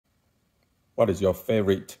what is your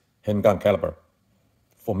favorite handgun caliber?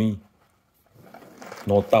 For me,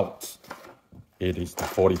 no doubt, it is the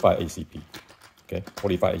 45 ACP. Okay,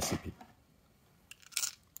 45 ACP.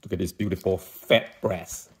 Look at this beautiful fat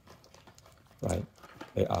brass, right?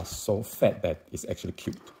 They are so fat that it's actually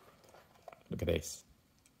cute. Look at this.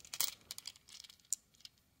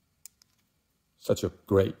 Such a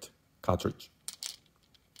great cartridge.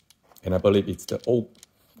 And I believe it's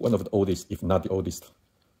one of the oldest, if not the oldest,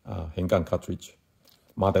 handgun cartridge,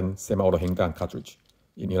 modern semi-auto handgun cartridge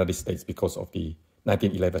in the United States because of the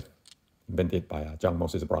 1911, invented by John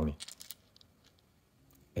Moses Browning.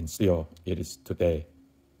 And still, it is today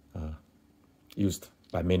used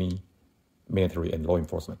by many military and law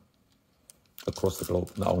enforcement across the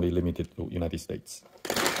globe, not only limited to United States.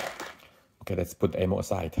 Okay, let's put the ammo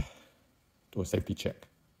aside. Do a safety check.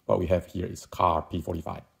 What we have here is Kahr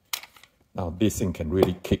P45. Now, this thing can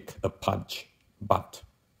really kick a punch, but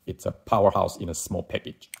it's a powerhouse in a small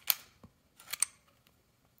package.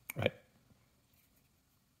 Right?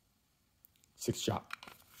 6-shot.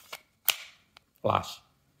 Flash.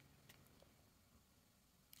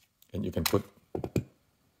 And you can put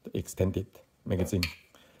the extended magazine.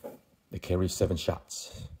 They carry 7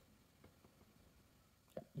 shots.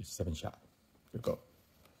 Yeah, it's 7 shot. Here we go.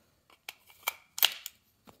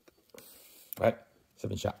 Right?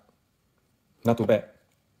 7 shot. Not too bad.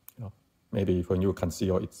 You know, maybe when you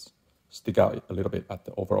conceal, it's stick out a little bit, but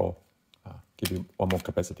the overall give you one more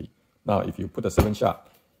capacity. Now, if you put a 7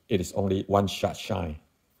 shot, it is only 1 shot shy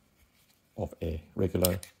of a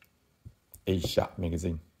regular 8-shot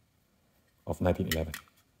magazine of 1911.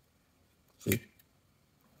 See?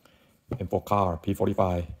 And for Kahr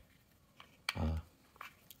P45,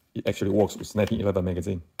 it actually works with 1911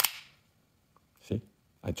 magazine. See?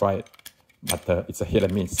 I tried it, but it's a hit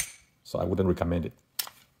and miss, so I wouldn't recommend it.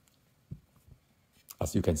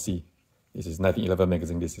 As you can see, this is 1911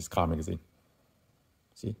 magazine, this is Kahr magazine.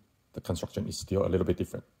 See? The construction is still a little bit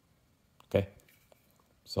different. Okay?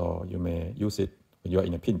 So you may use it when you are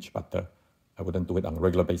in a pinch, but I wouldn't do it on a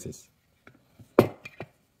regular basis.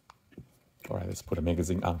 All right, let's put a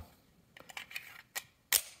magazine on.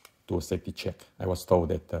 Do a safety check. I was told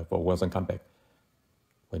that for Wilson Combat,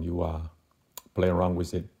 when you play around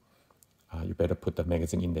with it, you better put the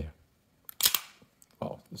magazine in there.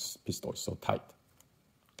 Oh, this pistol is so tight.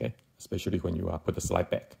 Okay, especially when you put the slide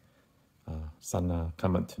back. Some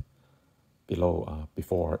comment below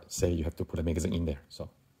before say you have to put a magazine in there. So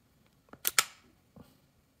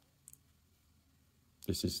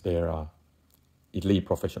this is their Elite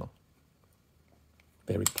Professional.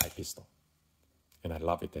 Very tight pistol. And I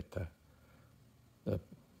love it that the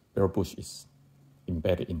barrel bush is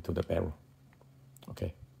embedded into the barrel.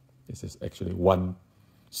 Okay, this is actually one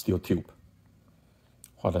steel tube.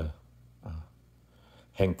 What a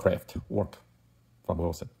handcraft work from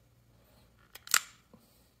Wilson.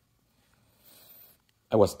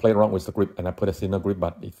 I was playing around with the grip and I put a thinner grip,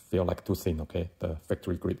 but it felt like too thin, okay? The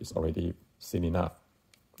factory grip is already thin enough.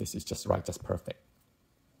 This is just right, just perfect.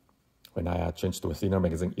 When I changed to a thinner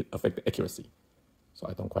magazine, it affected accuracy. So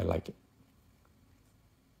I don't quite like it.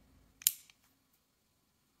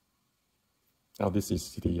 Now this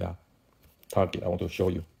is the target I want to show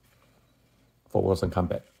you for Wilson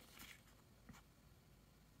Combat.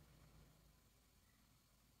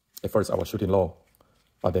 At first I was shooting low,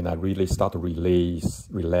 but then I really start to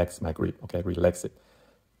relax my grip, okay, relax it.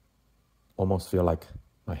 Almost feel like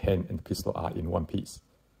my hand and the pistol are in one piece.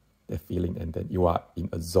 The feeling, and then you are in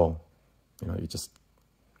a zone. You know, you just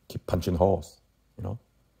keep punching holes, you know.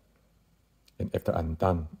 And after I'm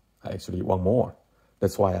done, I actually want more.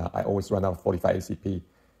 That's why I always run out of 45 ACP,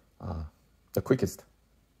 the quickest,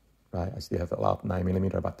 right? I still have a lot of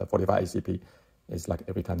 9mm, but the 45 ACP is like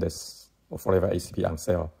every time there's a 45 ACP on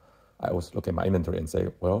sale, I always look at my inventory and say,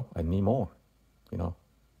 well, I need more, you know.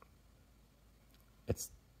 It's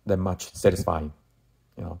that much satisfying,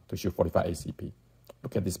 you know, to shoot 45 ACP.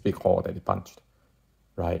 Look at this big hole that it punched,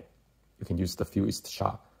 right? You can use the fewest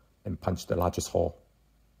shot and punch the largest hole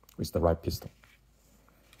with the right pistol.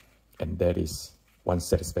 And that is one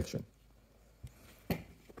satisfaction.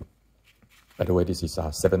 By the way, this is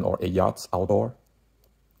 7 or 8 yards outdoor.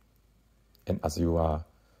 And as you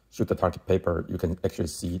shoot the target paper, you can actually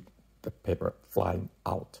see the paper flying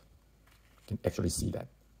out. You can actually see that.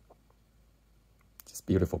 It's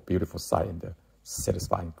beautiful, beautiful sight and a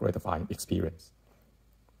satisfying, gratifying experience.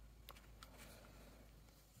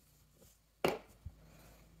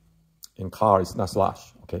 In Kahr, it's not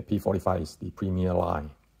slash. Okay, P45 is the premier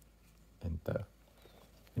line, and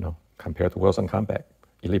you know, compared to Wilson Combat,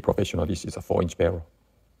 Elite Professional, this is a 4-inch barrel.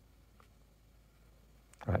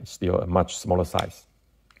 Right, still a much smaller size.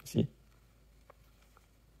 See,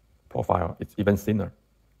 profile. It's even thinner.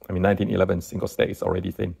 I mean, 1911 single stack is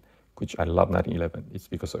already thin, which I love 1911. It's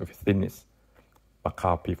because of its thinness. But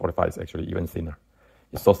CAR P45 is actually even thinner.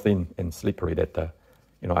 It's so thin and slippery that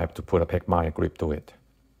I have to put a Pachmayr grip to it.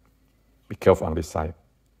 Be careful on this side.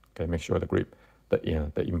 Okay, make sure the grip, the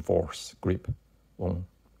enforced grip, won't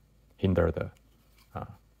hinder the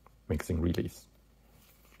mixing release.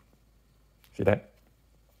 See that?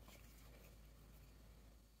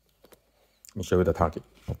 Let me show you the target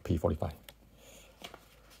of P45.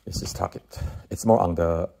 This is target. It's more on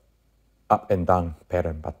the up and down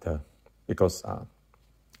pattern, but because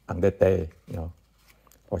on that day, I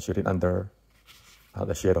was shooting under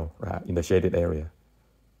the shadow, right, in the shaded area.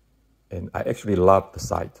 And I actually love the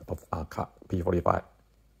side of P45.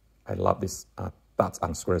 I love this dots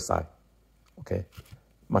on square side, okay?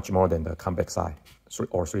 Much more than the convex side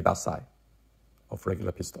or 3-dot side of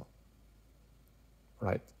regular pistol,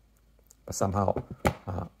 right? But somehow,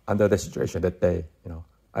 under the situation that day,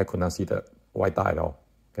 I could not see the white dot at all,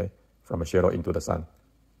 okay? From a shadow into the sun.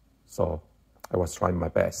 So I was trying my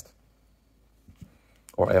best.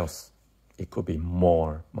 Or else, it could be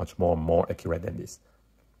much more accurate than this.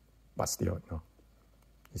 But still, you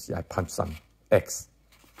see, I punched some X,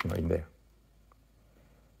 in there.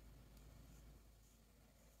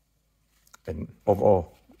 And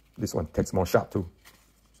overall, this one takes more shot too.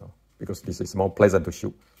 So because this is more pleasant to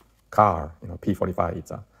shoot. CAR, P45,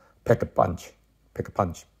 it's a pack a punch.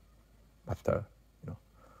 But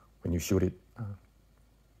when you shoot it,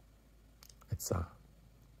 it's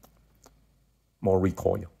more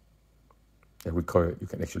recoil. The recoil you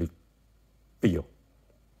can actually feel.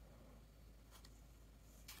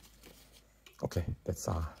 Okay, that's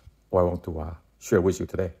what I want to share with you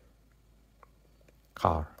today.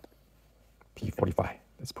 CAR P45.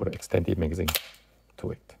 Let's put an extended magazine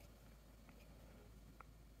to it.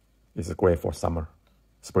 This is great for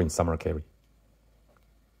spring, summer carry.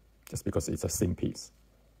 Just because it's a thin piece.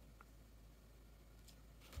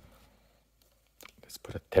 Let's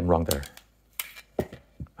put a 10 rounder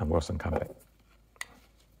on Wilson Combat.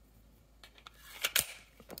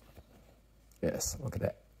 Yes, look at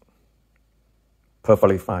that.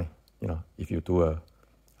 Perfectly fine, if you do a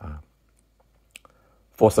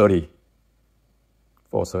 430,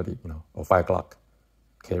 or 5 o'clock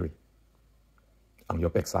carry on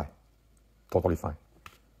your backside. Totally fine.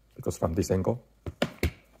 Because from this angle,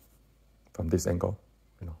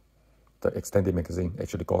 the extended magazine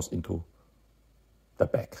actually goes into the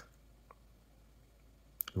back.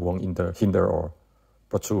 It won't hinder or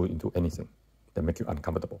protrude into anything that make you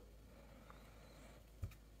uncomfortable.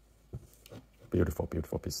 Beautiful,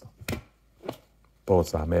 beautiful pistol.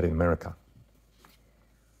 Both are made in America.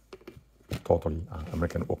 Totally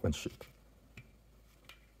American workmanship.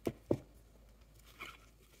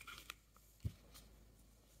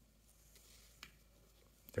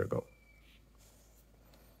 There you go.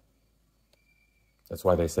 That's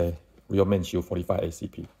why they say real men shoot 45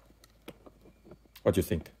 ACP. What do you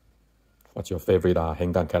think? What's your favorite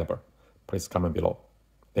handgun caliber? Please comment below.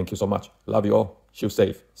 Thank you so much. Love you all. Shoot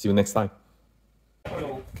safe. See you next time.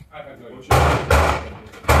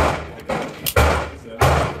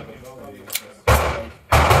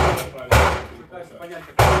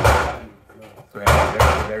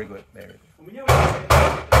 Very good. Very good.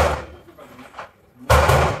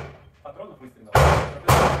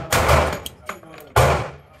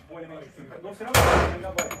 Но все равно,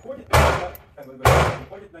 когда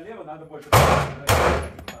ходит налево, надо больше.